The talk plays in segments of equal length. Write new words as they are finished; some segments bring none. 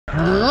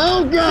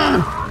Oh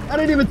god! I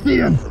didn't even see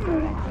him!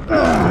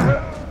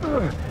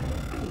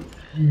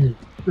 You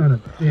son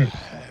of a bitch.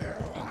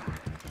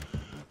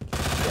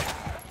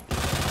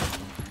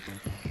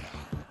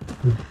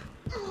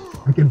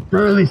 I can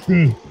barely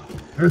see.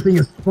 Everything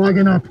is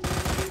fogging up.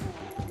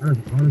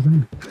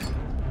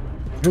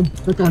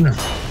 Look on that.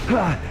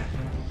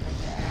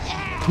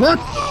 What?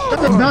 That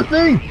did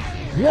nothing?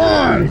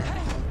 Why?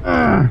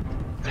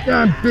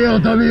 Damn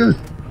BLWs.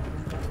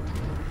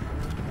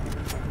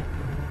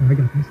 I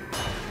got this.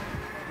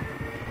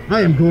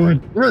 I am going.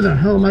 Where the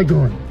hell am I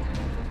going?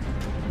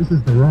 This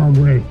is the wrong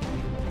way.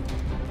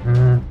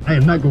 I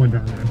am not going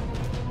down there.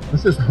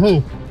 Let's just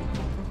hope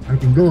I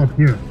can go up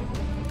here.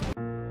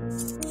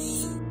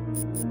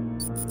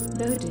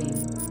 Loading.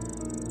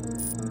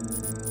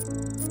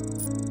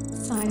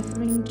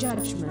 Ciphering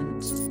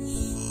judgment.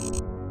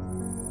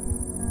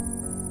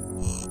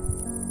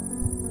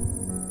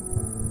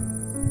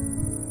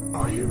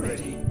 Are you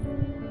ready?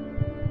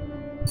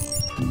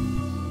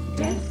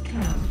 Death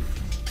count.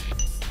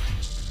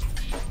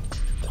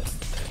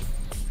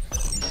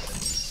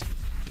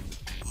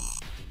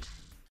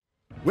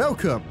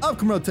 Welcome, I'm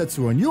Kamaro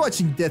Tetsuo and you're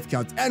watching Death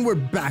Count, and we're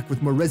back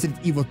with more Resident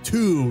Evil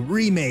 2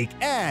 Remake,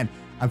 and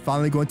I'm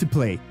finally going to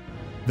play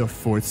the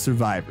 4th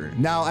Survivor.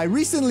 Now, I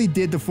recently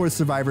did the 4th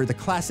Survivor, the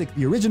classic,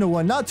 the original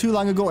one, not too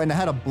long ago, and I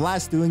had a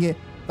blast doing it.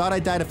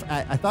 I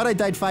thought I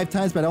died 5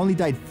 times, but I only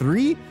died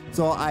 3,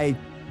 so I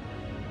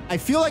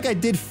feel like I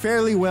did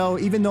fairly well,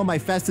 even though my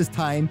fastest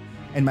time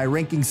and my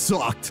ranking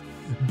sucked.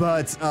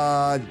 But,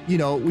 you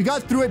know, we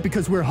got through it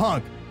because we're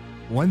Hunk.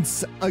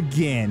 Once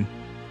again,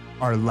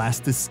 our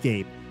last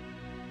escape.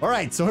 All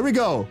right, so here we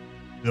go.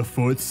 The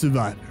 4th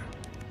Survivor.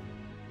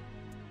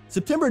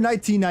 September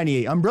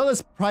 1998,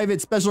 Umbrella's private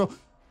special.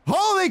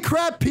 Holy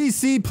crap,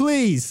 PC,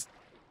 please.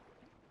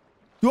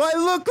 Do I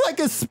look like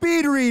a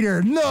speed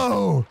reader?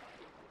 No.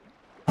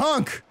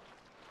 Hunk,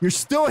 you're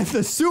still in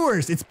the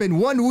sewers. It's been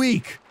 1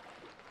 week.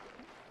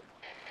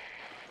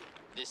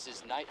 This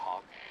is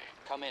Nighthawk.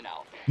 Come in,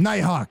 Alpha.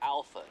 Nighthawk.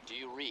 Alpha, do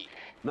you read?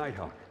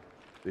 Nighthawk,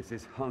 this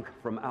is Hunk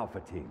from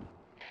Alpha Team.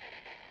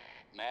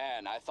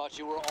 Man, I thought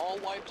you were all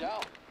wiped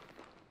out.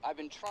 I've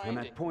been trying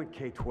I'm to... at point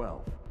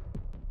K12.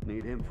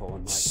 Need info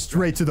on my...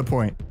 Straight to the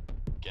point.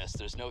 Guess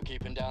there's no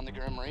keeping down the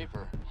Grim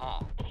Reaper,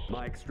 huh?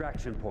 My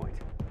extraction point.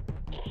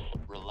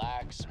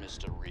 Relax,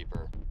 Mr.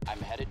 Reaper. I'm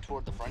headed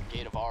toward the front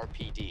gate of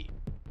r.p.d.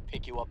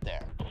 Pick you up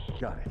there.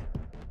 Got it.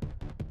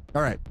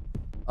 All right.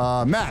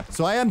 Map.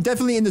 So I am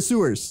definitely in the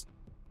sewers.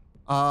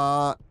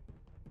 I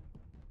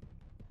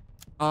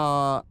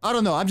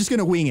don't know. I'm just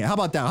gonna wing it. How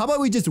about that? How about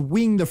we just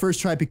wing the first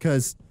try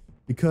because,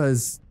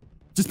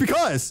 just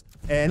because.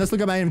 And let's look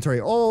at my inventory.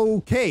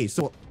 Okay,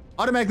 so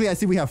automatically I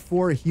see we have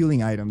 4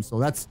 healing items. So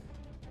that's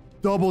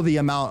double the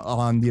amount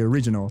on the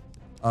original.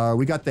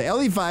 We got the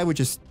LE5, which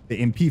is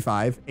the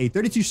MP5, a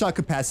 32 shot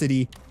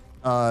capacity,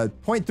 .380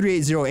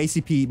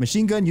 ACP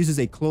machine gun, uses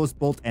a closed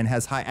bolt and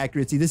has high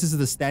accuracy. This is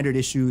the standard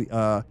issue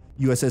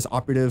USS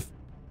operative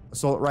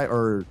assault rifle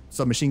or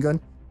submachine gun.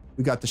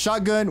 We got the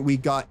shotgun. We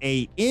got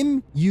a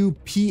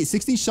MUP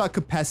 16 shot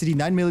capacity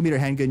 9mm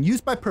handgun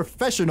used by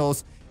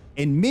professionals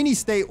in many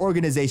state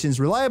organizations,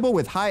 reliable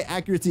with high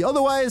accuracy.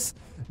 Otherwise,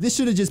 this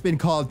should have just been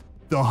called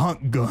the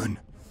Hunk gun.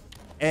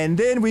 And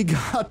then we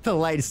got the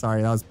light.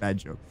 Sorry, that was a bad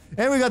joke.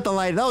 And we got the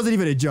light. That wasn't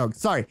even a joke.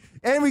 Sorry.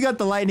 And we got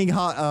the lightning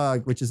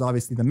hot, which is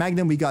obviously the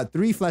Magnum. We got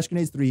 3 flash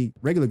grenades, 3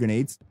 regular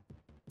grenades.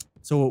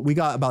 So we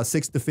got about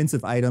 6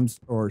 defensive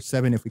items, or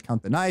 7 if we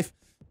count the knife.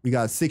 We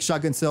got 6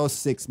 shotgun shells,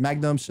 6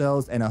 Magnum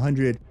shells, and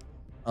 100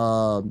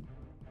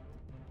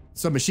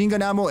 submachine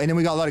gun ammo. And then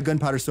we got a lot of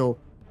gunpowder. So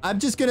I'm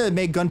just gonna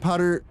make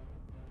gunpowder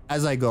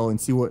as I go and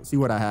see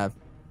what I have.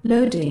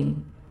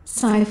 Loading.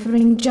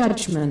 Ciphering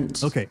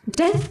judgment. Okay.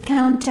 Death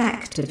count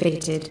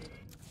activated.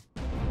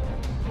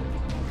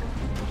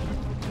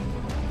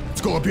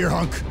 Let's go up here,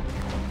 Hunk.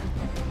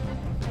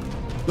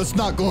 Let's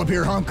not go up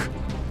here, Hunk.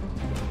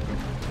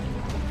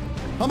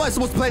 How am I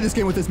supposed to play this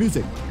game with this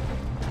music?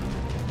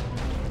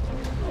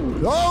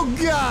 Oh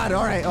God!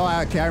 All right.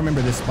 Oh, okay. I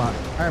remember this spot.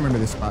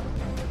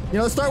 You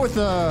know, let's start with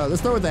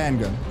the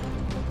handgun.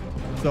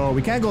 So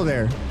we can't go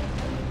there.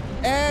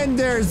 And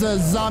there's a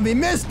zombie,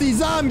 Misty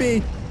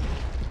zombie.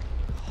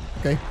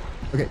 Okay.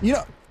 Okay. You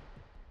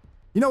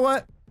know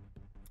what?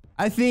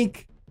 I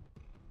think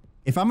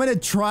if I'm gonna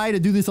try to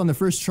do this on the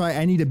first try,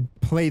 I need to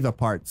play the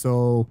part.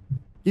 So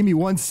give me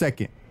 1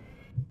 second.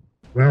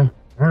 Well,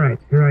 alright,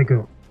 here I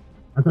go.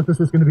 I thought this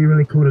was gonna be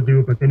really cool to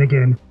do, but then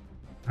again,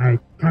 I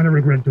kind of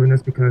regret doing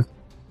this because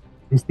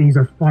these things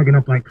are fogging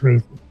up like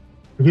crazy.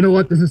 But you know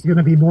what? This is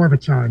gonna be more of a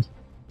challenge.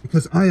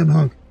 Because I am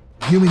Hunk,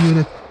 a human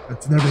unit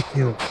that's never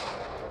killed.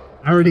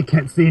 I already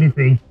can't see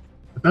anything,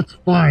 but that's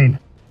fine.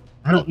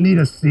 I don't need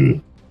to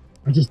see.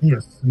 I just need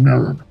to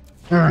smell them.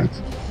 Alright,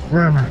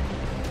 where am I?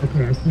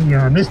 Okay, I see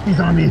Misty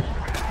zombie.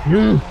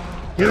 You,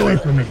 get away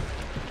from me.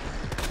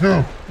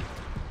 No.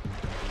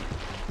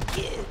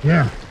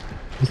 Yeah,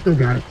 you still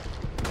got it.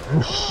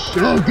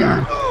 Oh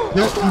God.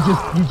 No,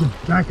 you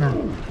just back up.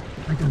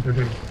 Back up there,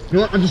 baby. You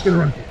know what? I'm just gonna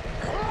run.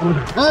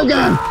 Oh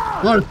God.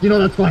 Oh, you know,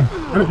 that's fine.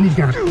 I don't need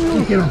gas.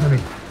 Just get off of me.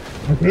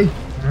 Okay,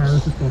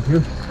 let's just go up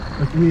here.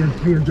 Let's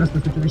readjust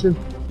the situation.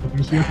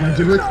 Okay, she has my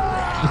giblets.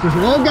 Let's just,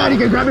 oh god, he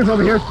can grab me from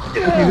over here.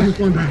 Okay, we're just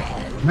going back.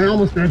 Am I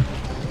almost dead?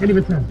 I can't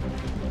even tell.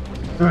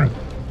 Alright.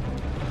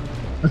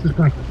 Let's just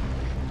practice.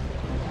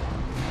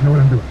 I know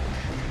what I'm doing.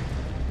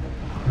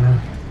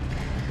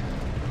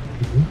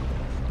 Okay.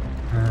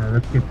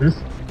 Let's get this.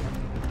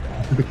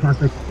 Let's do the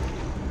classic.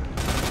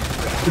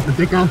 Get the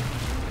dick off.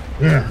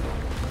 Yeah.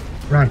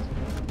 Right.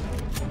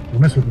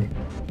 Don't mess with me.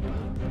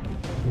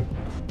 Okay.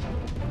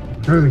 I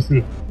can barely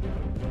see.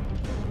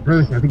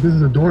 Barely see. I think this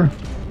is a door.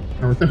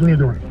 No, it's definitely a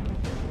door.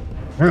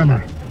 Where am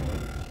I?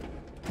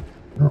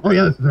 Oh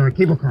yeah, this is a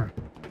cable car.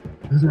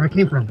 This is where I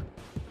came from.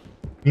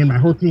 Me and my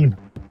whole team.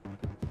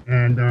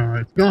 And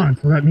it's gone,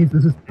 so that means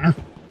this is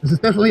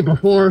definitely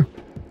before,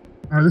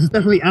 this is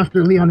definitely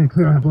after Leon and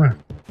Claire have left.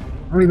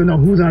 I don't even know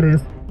who that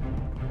is,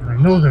 but I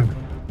know them.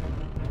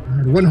 I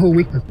had one whole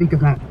week to think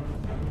about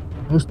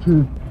those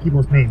two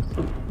people's names.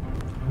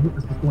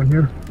 Let's just go in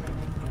here.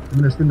 I'm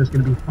gonna assume there's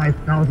gonna be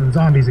 5,000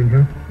 zombies in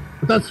here,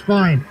 but that's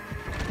fine.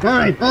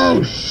 Alright,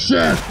 oh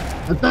shit!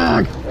 A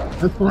dog!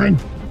 That's fine.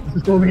 Let's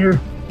just go over here,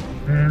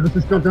 and let's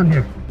just drop down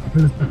here,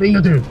 because it's the thing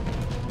to do.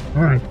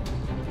 Alright.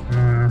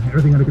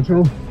 Everything under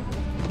control.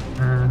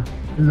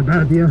 This is a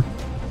bad idea.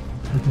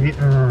 Okay,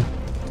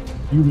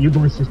 you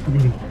boys just keep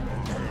eating.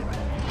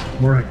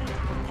 I'm alright.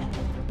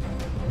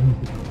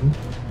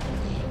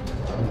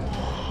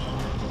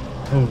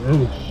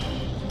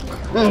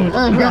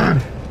 Oh god!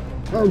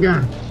 Oh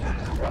god!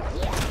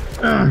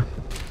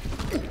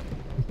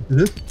 Do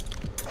this?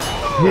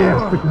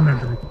 Yeah, quick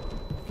momentum.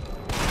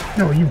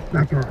 No, you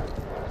back off.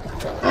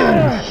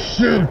 Oh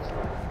shoot!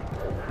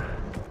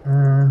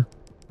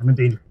 I'm in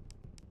danger.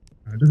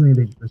 Definitely in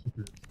danger. Let's just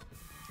do this.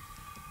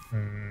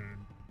 And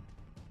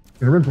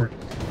gonna run for it.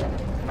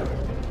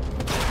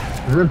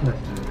 Gonna run for it.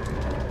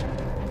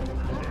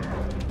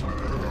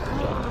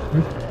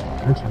 Okay.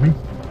 Works for me.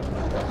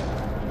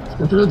 Let's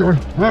go through the door.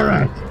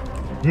 Alright.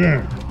 Yeah.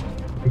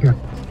 We got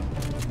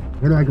this.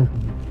 Where do I go from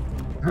here?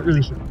 Not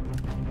really sure.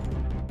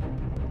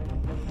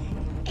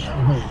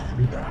 Oh,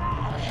 sweet.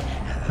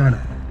 Trying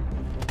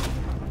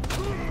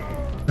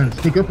to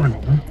sneak up on me,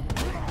 huh?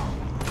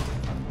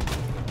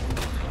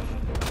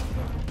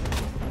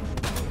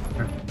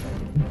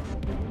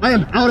 I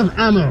am out of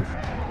ammo.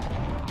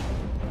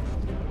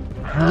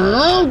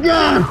 Oh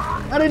god!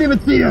 I didn't even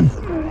see him.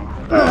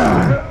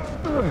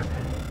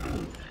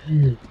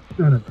 You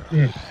son of a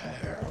bitch.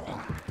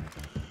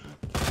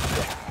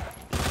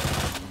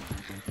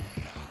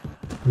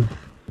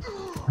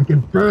 I can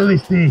barely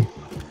see.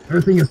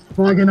 Everything is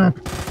fogging up.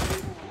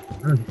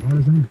 What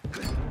is that?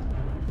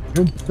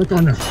 Don't click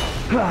on that.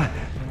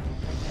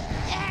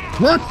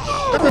 What?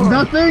 That did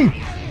nothing?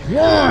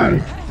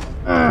 Why?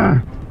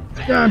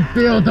 Damn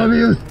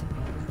POWs!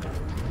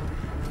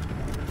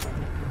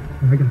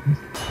 I got this.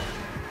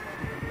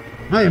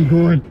 I am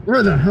going.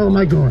 Where the hell am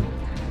I going?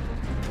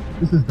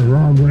 This is the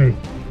wrong way.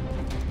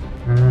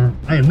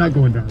 I am not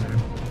going down there.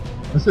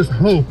 Let's just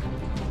hope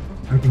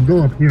I can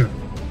go up here.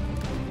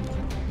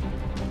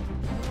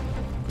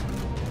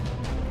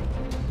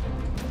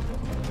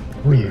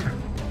 Oh yeah,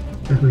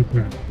 definitely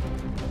can.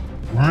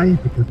 Why?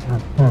 Because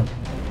I'm Hunk.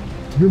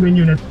 Human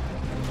units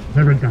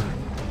never die.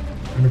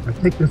 And if I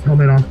take this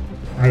helmet off,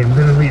 I am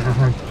literally a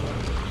Hunk.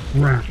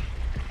 Crap.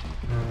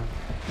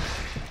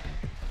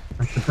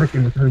 Dr.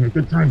 Birkin was having a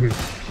good time here.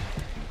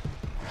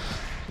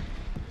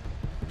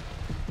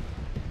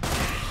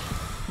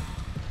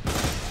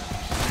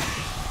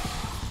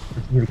 I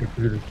just need to get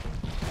through this.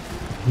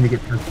 I need to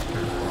get past this.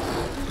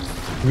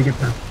 I need to get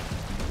past this.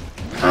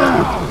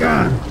 Oh,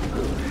 God!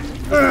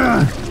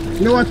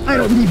 You know what? I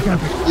don't need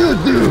graphics. You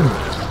do!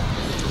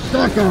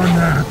 Suck on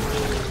that!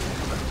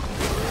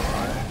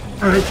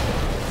 Alright.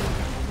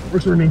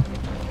 Works for me.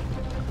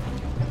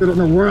 I still don't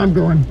know where I'm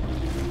going.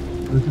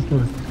 Let's just go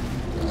this way.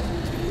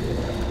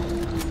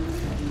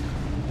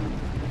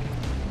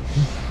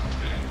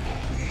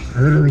 I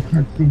literally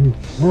can't see you.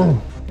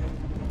 Oh!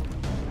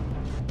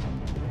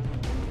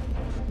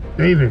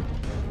 David!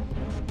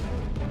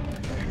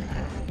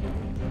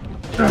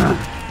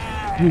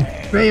 You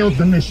failed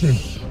the mission!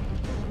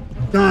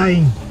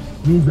 Dying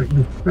means that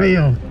you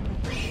failed.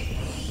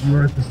 You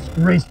are a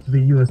disgrace to the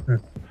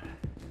USS.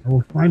 I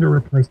will find a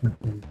replacement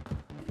for you.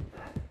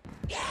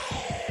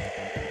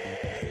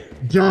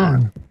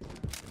 John,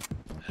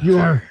 you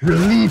are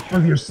relieved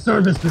of your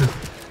services.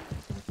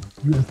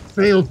 You have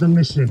failed the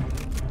mission.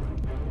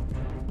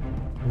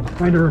 I will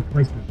find a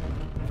replacement.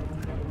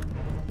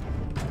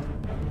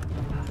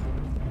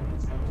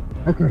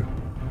 Okay.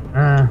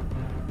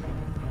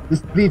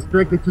 This leads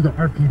directly to the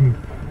r.p.d.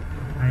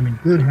 I am in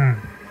good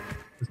hands.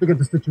 Let's look at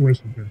the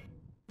situation here.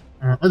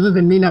 Other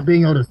than me not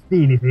being able to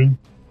see anything,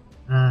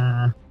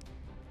 I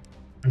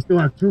still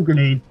have 2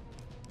 grenades.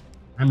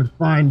 I'm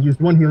fine. Used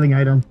 1 healing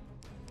item.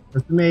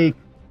 Let's make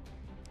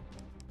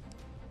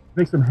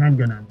some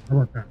handgun ammo. How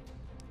about that?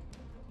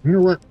 You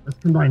know what? Let's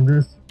combine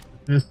this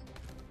with this.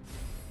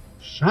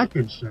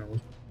 Shotgun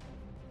shells.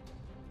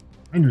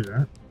 I knew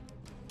that.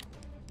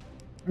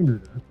 I knew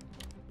that.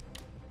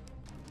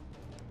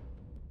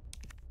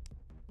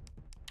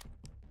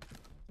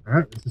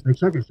 Alright, let's just make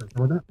shotgun shots.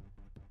 How about that?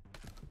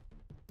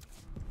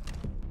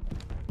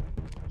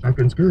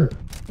 Shotgun's good.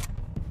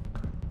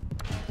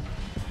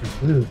 It's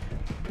good.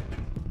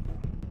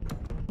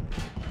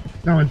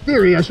 Now, in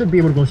theory, I should be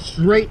able to go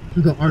straight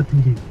to the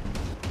r.p.d.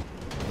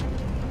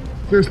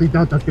 Seriously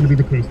doubt that's going to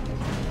be the case.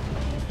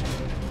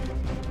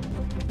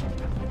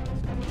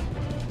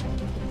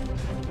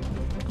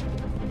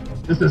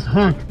 This is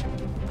Hunk.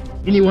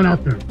 Anyone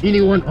out there?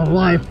 Anyone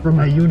alive from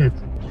my unit?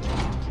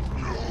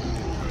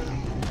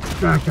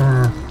 Back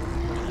off.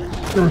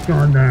 Stuck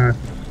on there.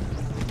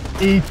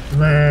 Eat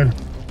lead.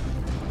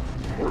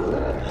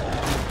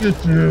 You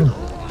too.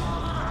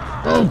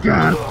 Oh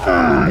god!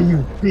 Ah,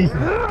 you piece of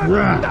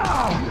crap!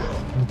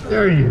 How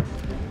dare you?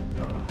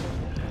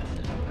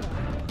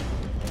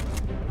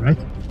 Right?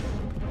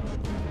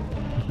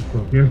 Let's just go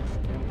up here.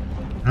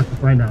 Have to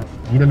find out.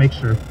 Need to make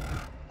sure.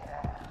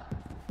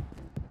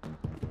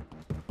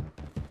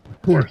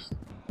 Of course.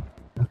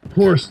 Of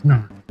course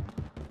not.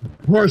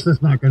 Of course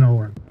it's not gonna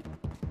work.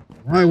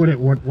 Why would it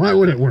work? Why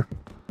would it work?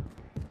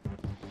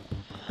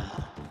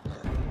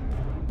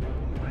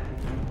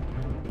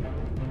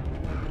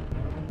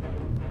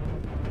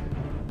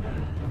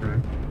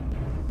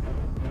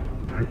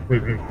 Wait,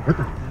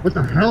 what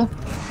the hell?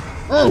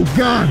 Oh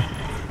god!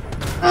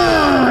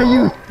 Ah,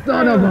 you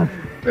son of a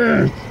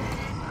bitch!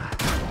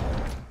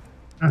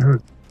 That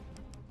hurt.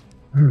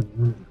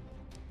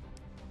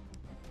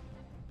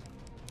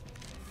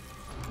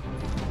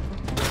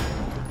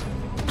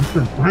 You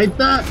survived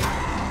that?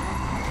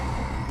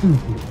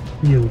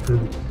 BOW.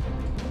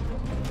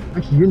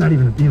 Actually, you're not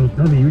even a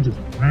BOW, you're just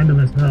random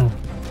as hell.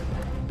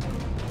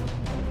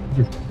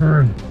 You just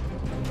burned.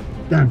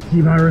 Damn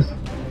T-Virus.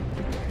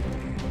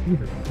 Who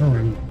the hell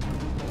are you?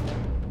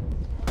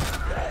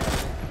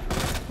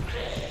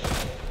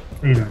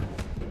 Stay down.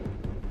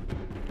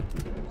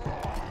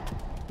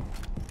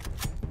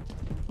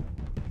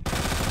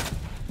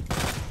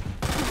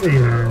 Stay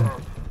down.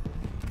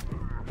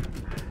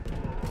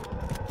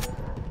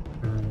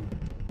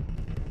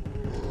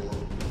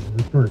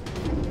 Let's go.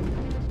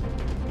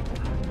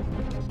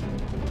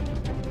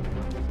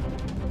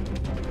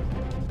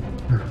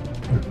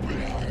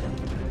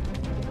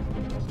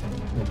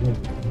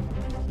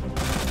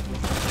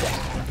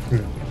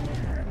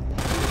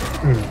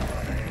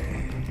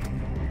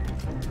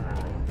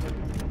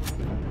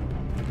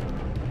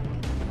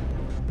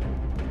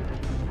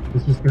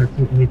 It's just gonna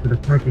take me to the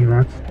parking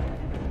lot.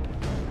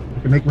 I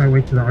can make my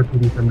way to the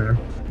r.p.d. from there.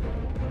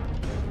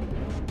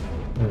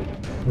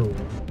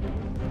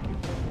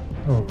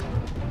 Oh.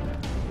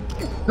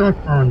 Stuck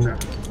on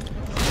that.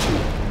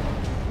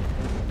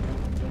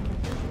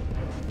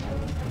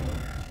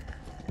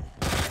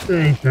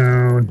 Stay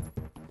down.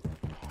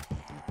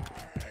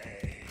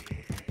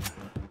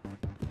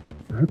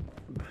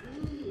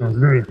 That was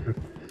very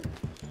effective.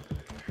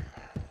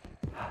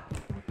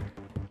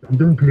 I'm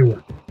doing pretty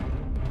well.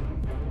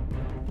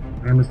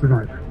 I am a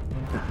survivor.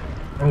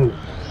 Oh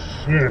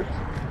shit.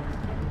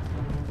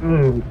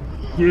 Oh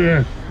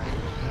shit.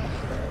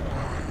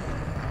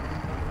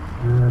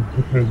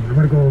 Okay, I'm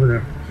gonna go over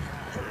there.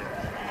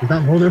 Is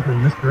that hole there for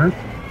Mr. X?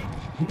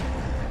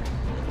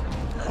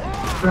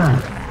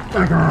 Ah,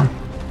 back off.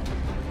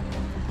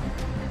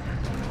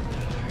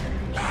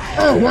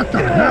 Oh, what the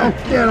hell?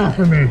 Get off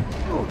of me.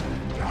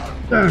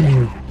 Damn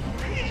you.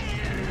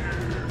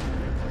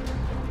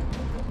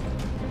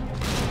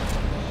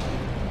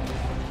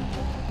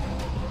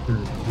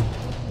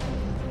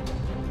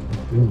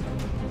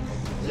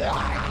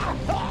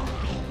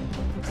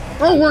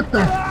 Oh, what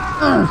the?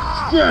 Oh,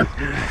 shit!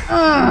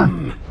 Ah!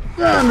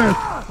 Damn it!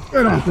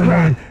 Get off of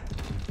me!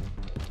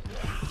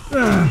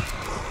 Ah.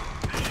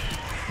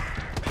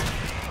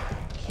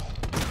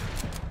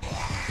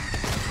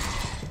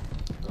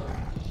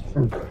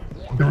 Oh,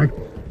 a dog.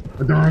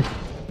 A dog.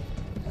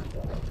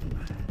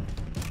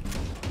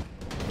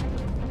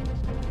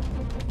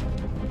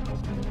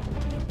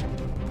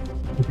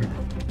 Okay.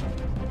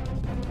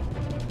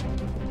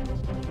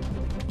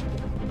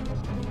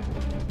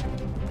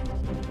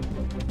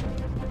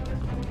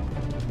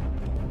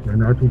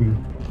 An r.p.d.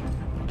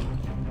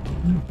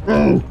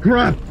 Oh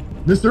crap!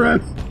 Mr.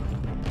 X!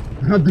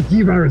 I have the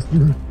T-Virus.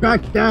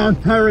 Back down,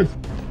 tyrants!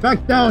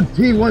 Back down,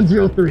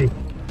 T-103!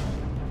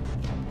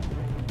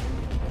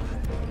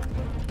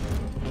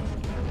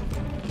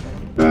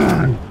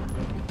 Ah.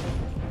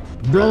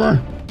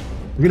 Umbrella,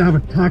 we're gonna have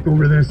a talk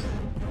over this.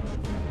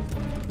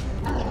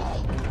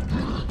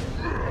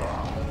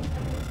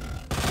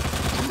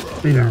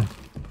 Stay down.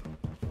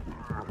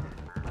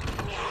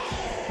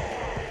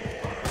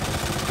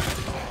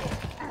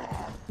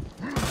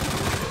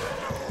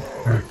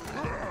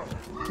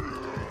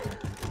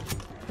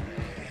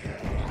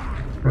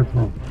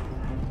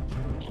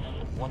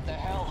 What the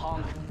hell,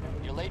 Hunk?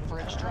 You're late for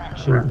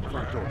extraction. Right.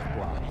 Front door's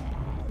blocked.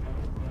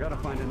 Gotta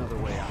find another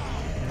way out.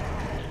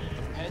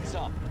 Heads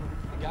up.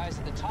 The guys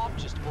at the top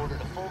just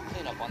ordered a full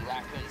cleanup on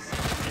Raccoon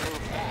City.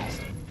 Move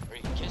fast, or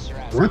you can kiss your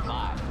ass What?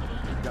 alive.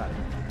 Got it.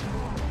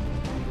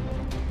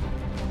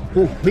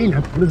 Full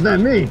cleanup? What does that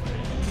mean?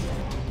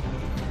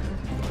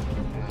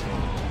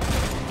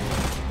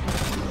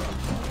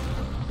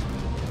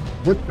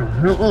 What the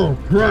hell? Oh,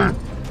 crap!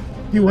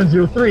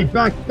 P103,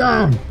 back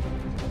down!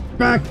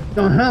 Back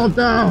the hell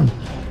down!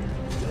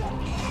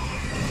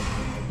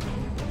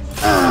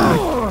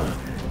 Ah!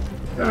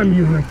 Damn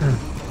you, Ricker!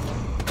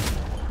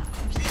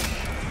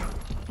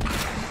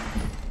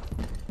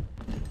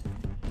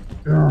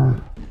 Ah.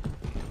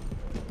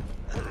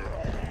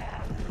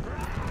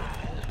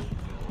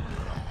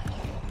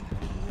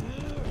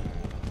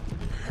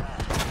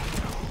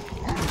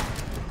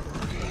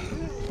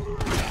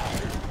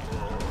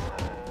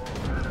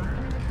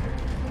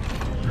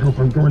 I hope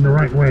I'm going the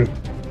right way.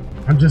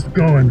 I'm just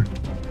going.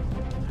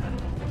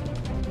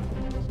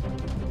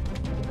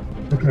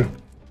 Okay.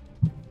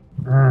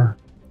 I'm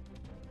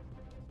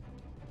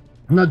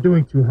not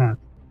doing too hot.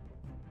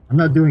 I'm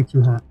not doing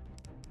too hot.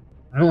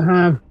 I don't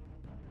have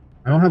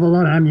a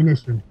lot of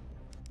ammunition.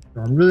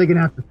 So I'm really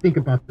gonna have to think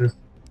about this.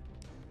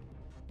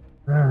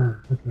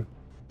 Okay.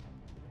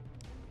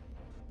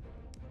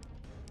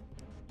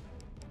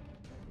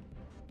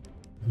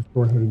 Just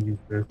go ahead and use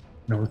this.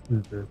 No, let's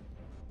use this.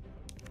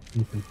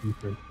 Use some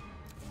pieces.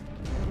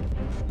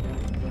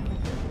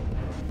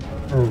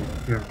 Oh,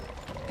 yeah.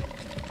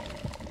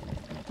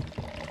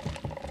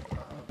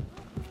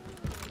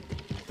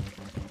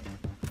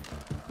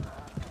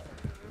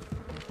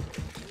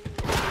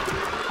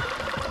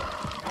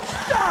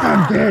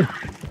 I'm dead!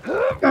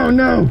 Oh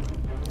no!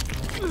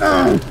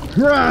 Oh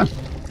crap!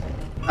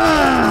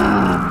 Ah!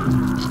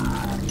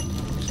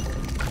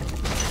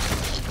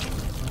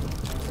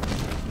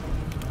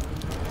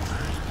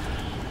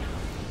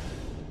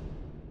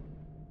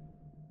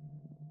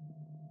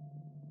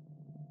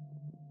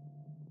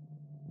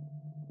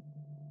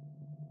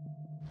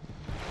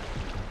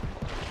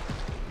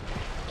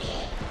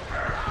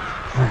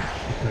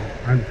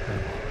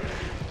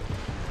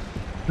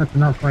 Have to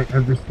not fight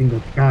every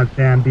single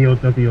goddamn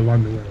BOW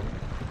along the way.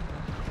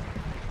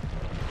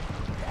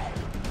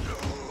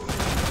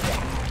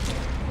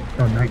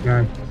 Oh, that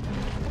guy.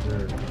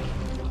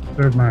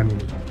 Serve my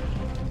ammunition.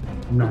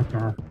 Knock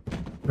off.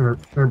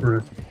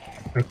 Cerberus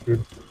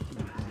affected.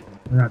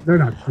 They're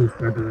not true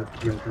Cerberus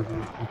BOWs.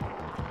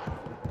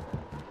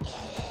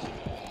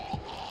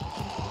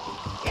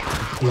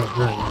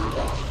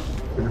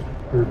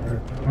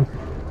 Okay.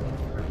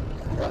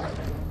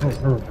 Oh,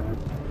 hello, guys.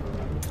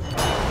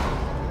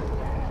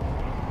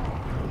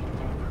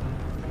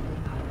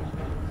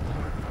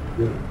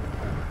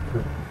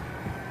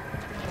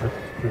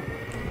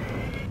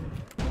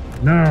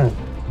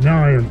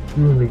 Now I am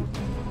truly a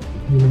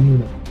human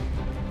unit.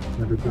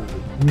 Never dies.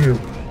 You.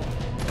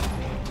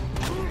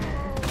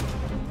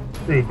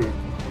 Stay dead.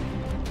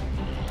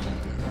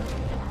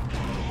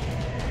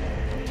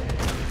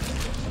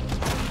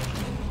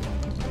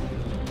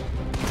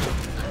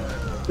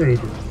 Stay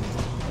dead.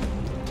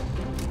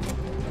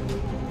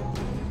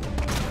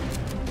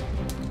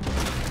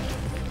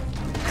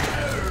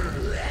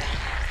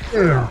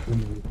 Get off of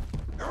me.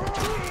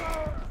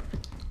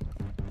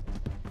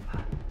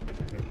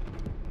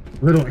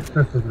 A little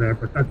excessive there,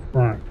 but that's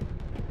fine.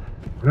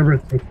 Whatever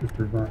it takes to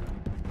survive.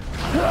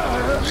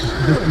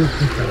 Just look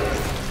this out.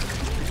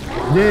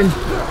 And then,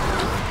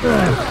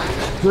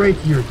 break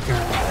your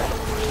guy.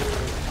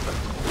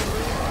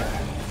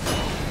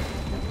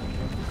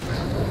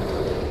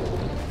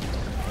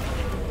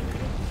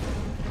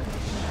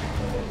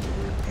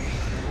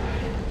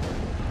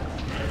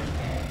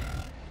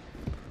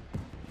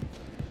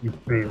 You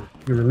failed.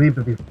 You're relieved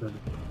of your service.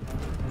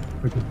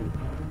 Look at this.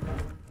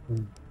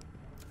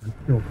 I'm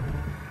still.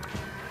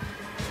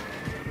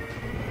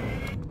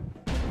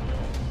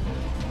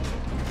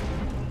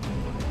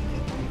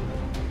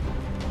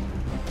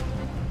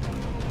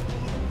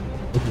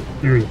 This is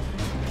serious.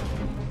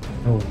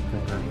 Oh,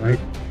 that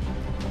right?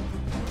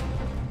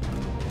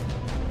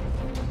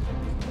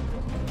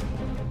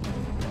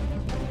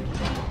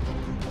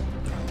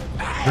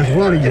 There's a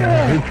lot of you.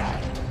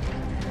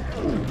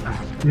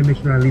 Need to make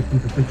sure I leave some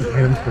defensive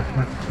items for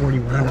flat 40,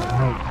 whatever the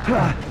hell.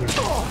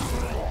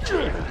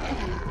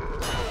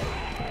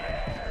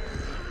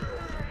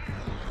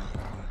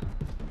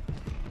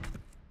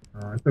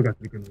 I still got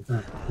to be good with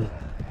that. Cool.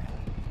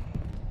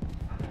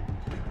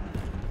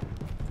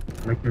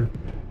 Like this.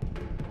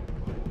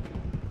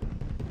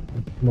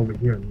 Let's come over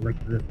here and like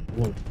this.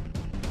 Whoa.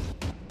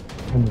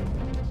 Come on.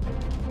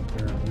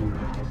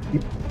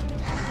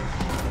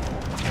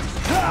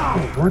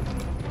 Oh, what?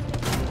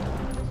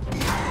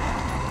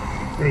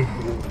 Hey,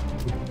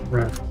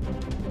 crap.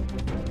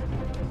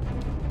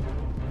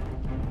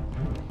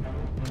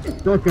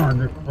 Stuck on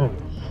this. Oh.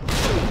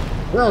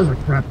 That was a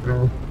crap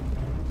throw.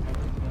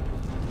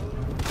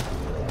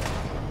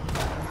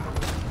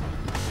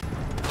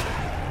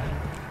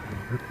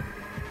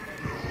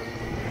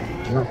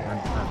 Not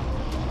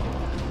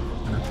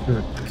That's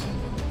good.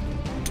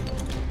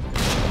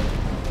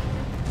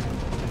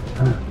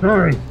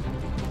 Sorry.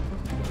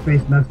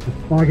 Space mask is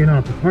fogging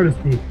up. It's hard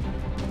to see.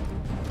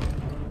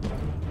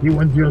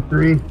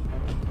 P103.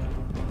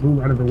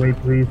 Move out of the way,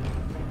 please.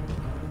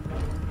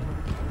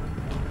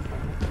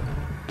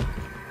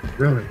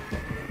 Really?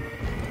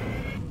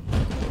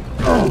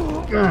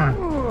 Oh, God!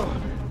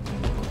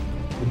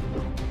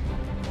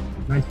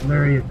 Nice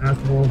lariat,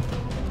 asshole.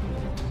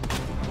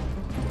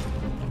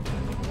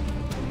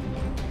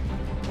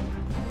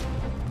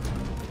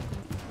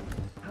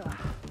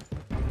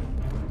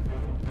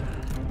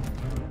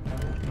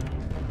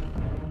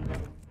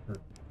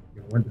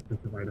 One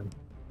defensive item.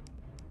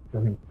 Show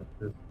him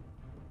this.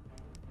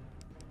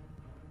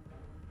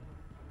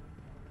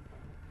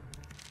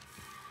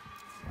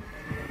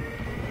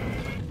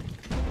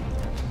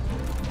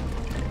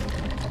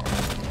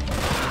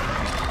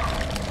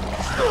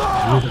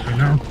 Use it right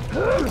now.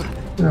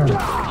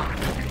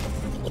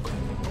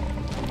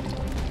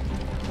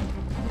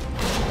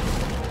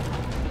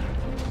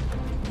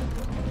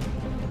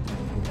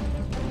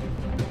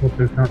 Let's hope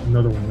there's not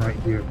another one right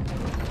here.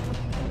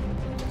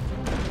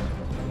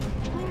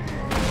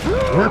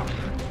 What?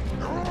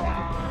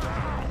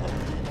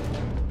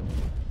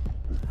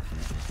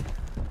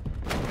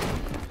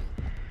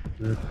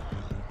 Good.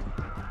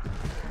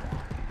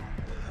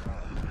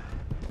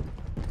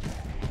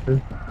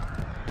 Good.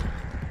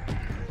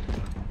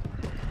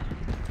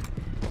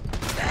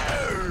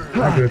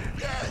 Not good.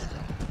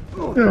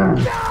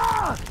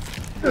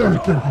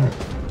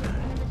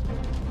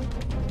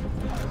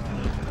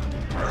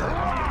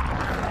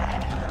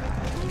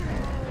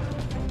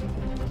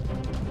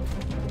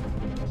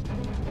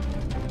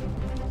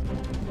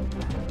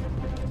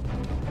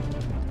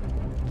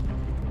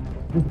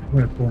 What's the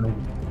point of going over?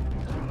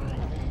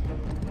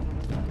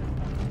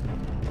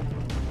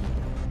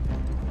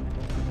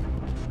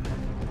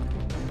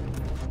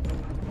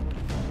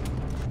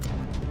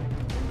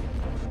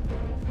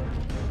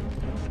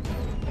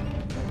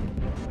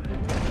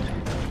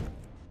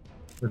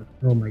 Where the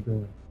hell am I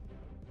going?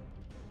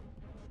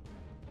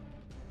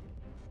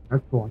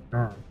 That's blocked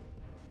off.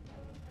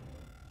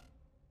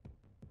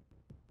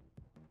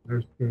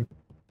 There's escape.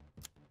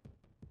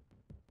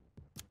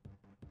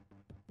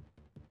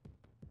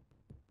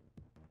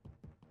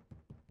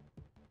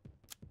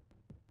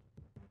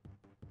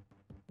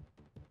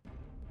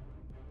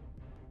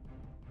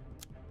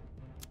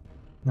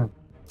 No.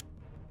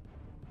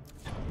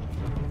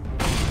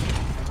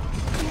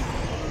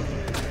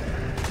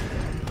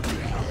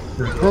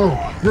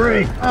 Oh,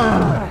 great!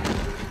 Ah! Oh,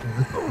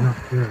 this is not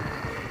good.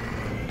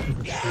 This is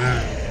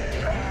bad.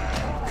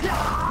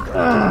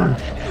 Ah!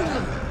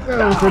 Get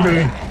off of me!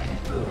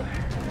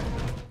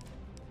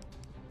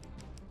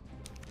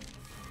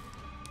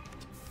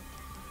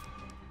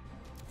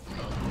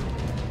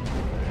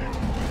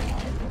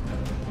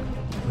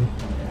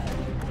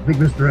 I think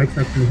Mr. X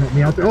actually helped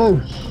me out there.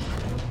 Oh!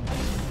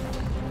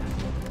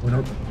 Went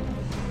up.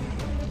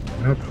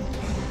 Went up.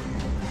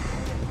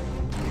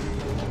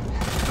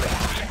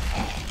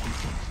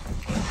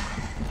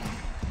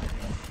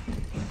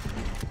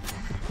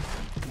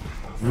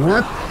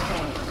 What?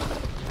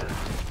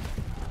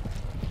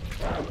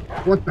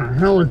 What the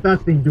hell is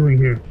that thing doing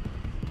here?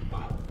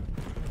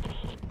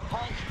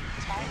 Hunk,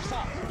 time's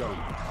up.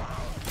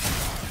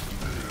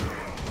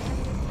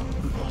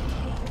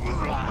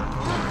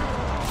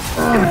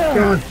 Oh,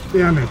 God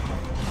damn it.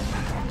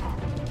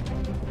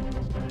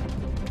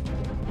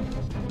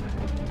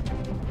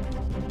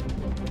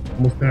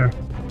 Almost there. I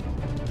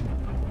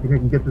think I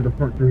can get to the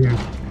front through here.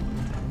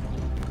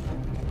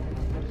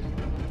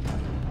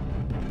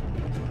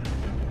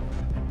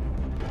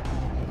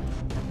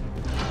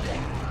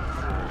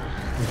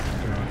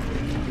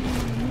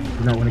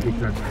 Do not want to get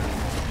grabbed by it.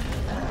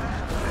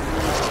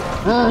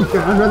 Oh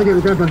God, I'd rather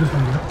get grabbed by this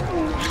one.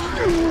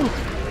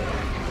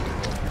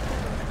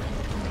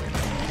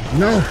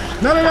 No!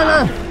 No, no, no,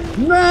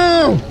 no!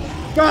 No!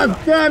 God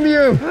damn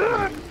you!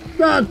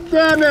 God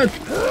damn it!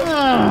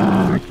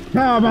 Oh,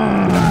 come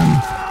on!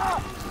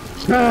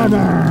 Come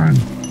on!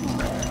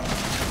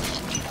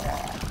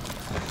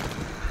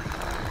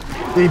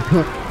 They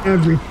put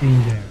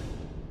everything there.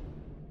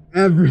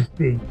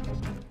 Everything.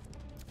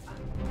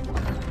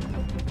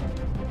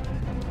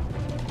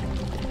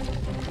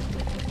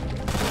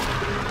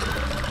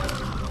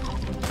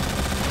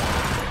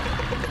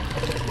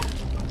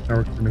 That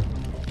works for me.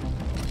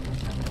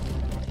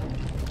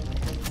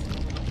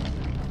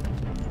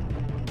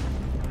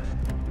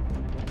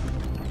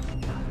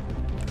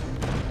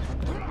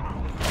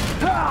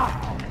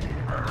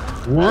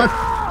 What?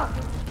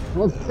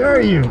 How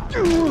dare you?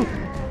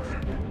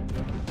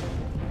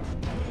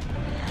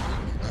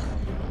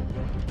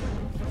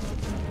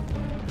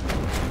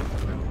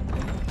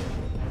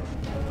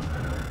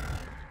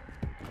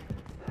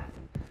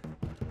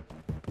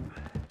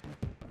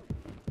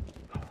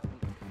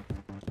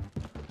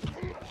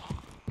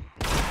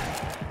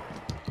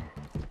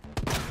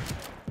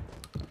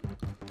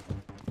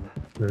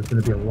 There's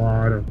going to be a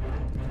lot of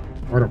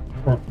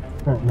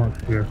front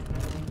marks here.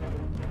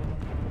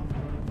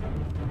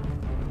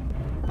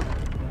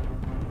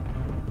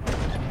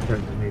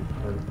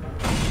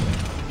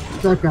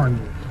 Stuck on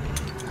you.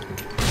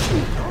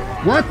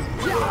 What?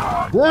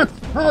 What?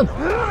 Oh,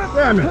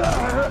 damn it!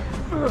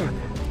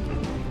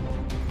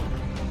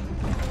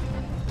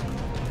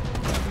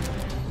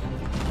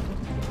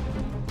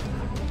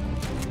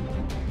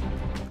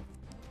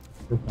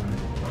 so fine.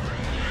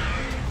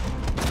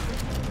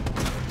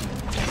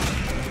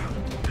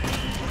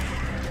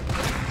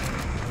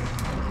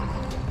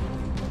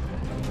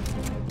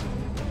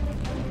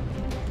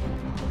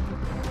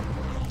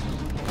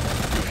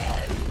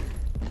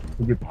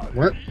 Would you,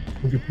 what?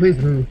 Would you please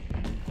move?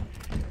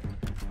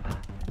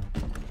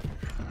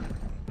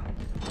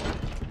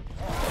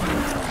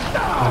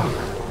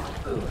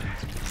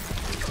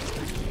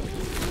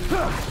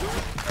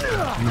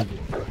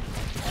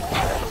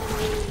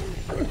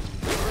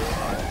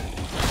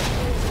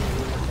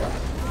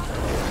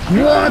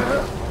 What?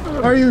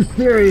 Are you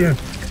serious?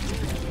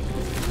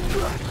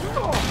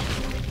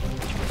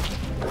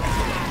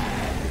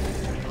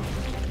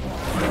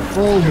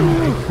 Oh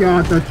my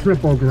god, the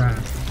triple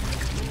grab.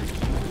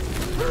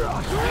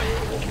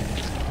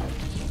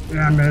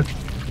 Damn it.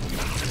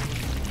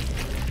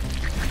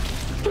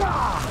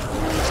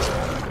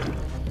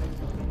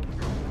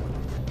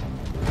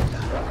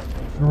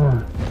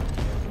 Oh.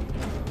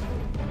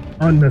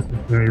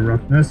 Unnecessary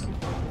roughness.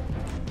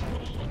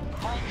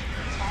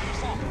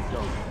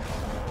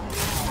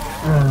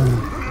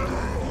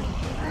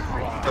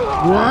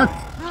 What?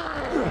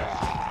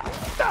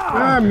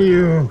 Damn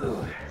you!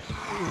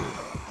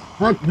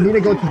 Hunk, you need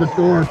to go to the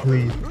door,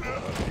 please.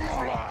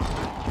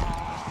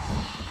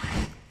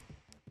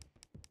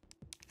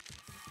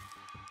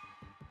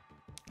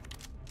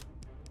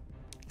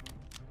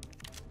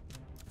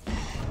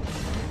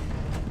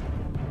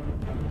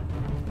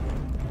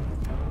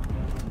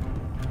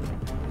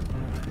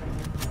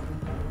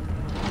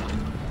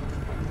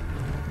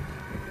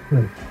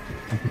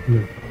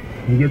 Good.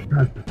 You get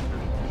past it.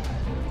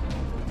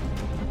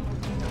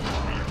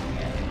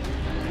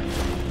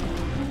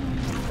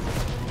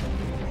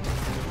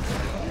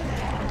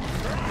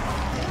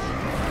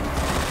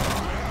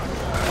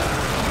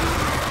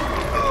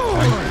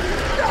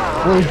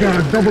 Oh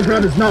god, double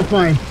grab is not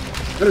fine.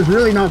 That is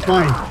really not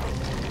fine.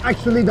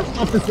 Actually, the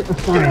opposite of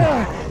fine.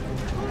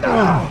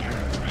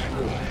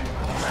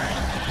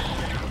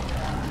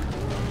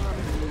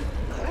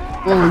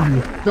 Oh,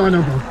 you son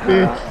of a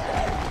bitch.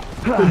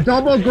 The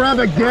double grab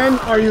again?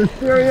 Are you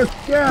serious?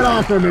 Get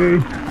off of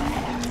me.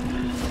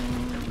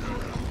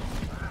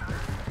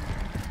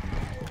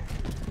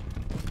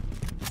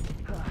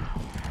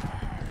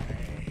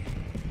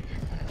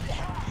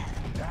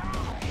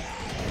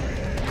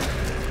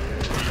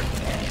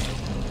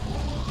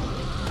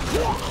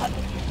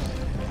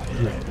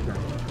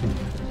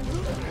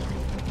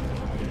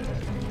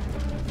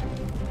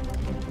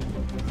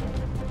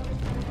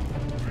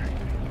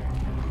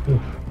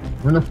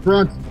 We're in the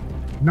front.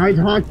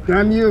 Nighthawk,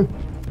 damn you.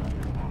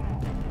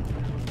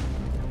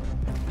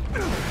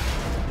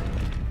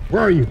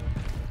 Where are you?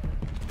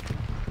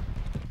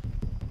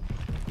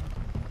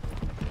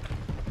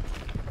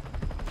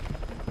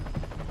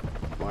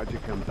 Why'd you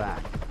come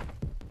back?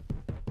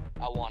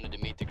 I wanted to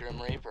meet the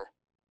Grim Reaper.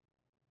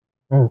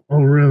 Oh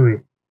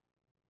really?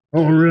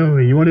 Oh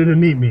really? You wanted to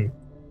meet me?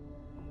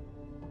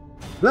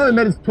 11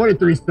 minutes,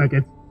 23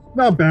 seconds.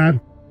 Not bad.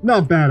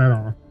 Not bad at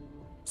all.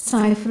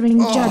 Ciphering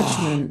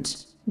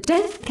judgment.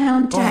 Death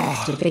count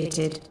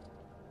activated.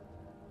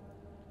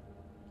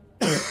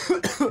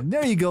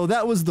 There you go.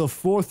 That was the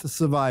 4th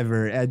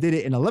survivor. I did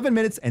it in 11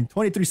 minutes and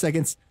 23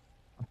 seconds.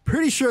 I'm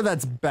pretty sure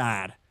that's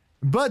bad.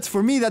 But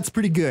for me, that's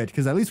pretty good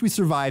because at least we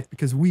survived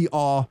because we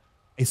are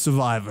a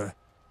survivor.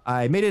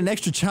 I made it an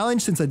extra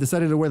challenge since I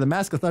decided to wear the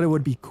mask. I thought it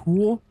would be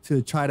cool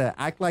to try to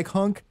act like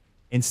Hunk.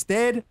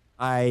 Instead,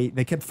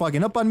 they kept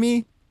fogging up on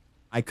me.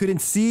 I couldn't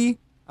see.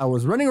 I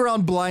was running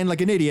around blind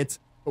like an idiot,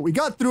 but we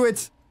got through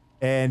it.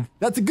 And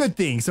that's a good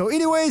thing. So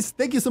anyways,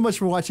 thank you so much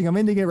for watching. I'm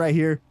ending it right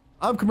here.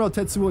 I'm Kamel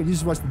Tetsuo, and you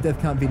just watched the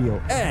death count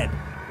video. And,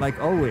 like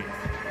always,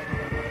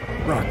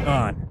 rock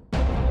on.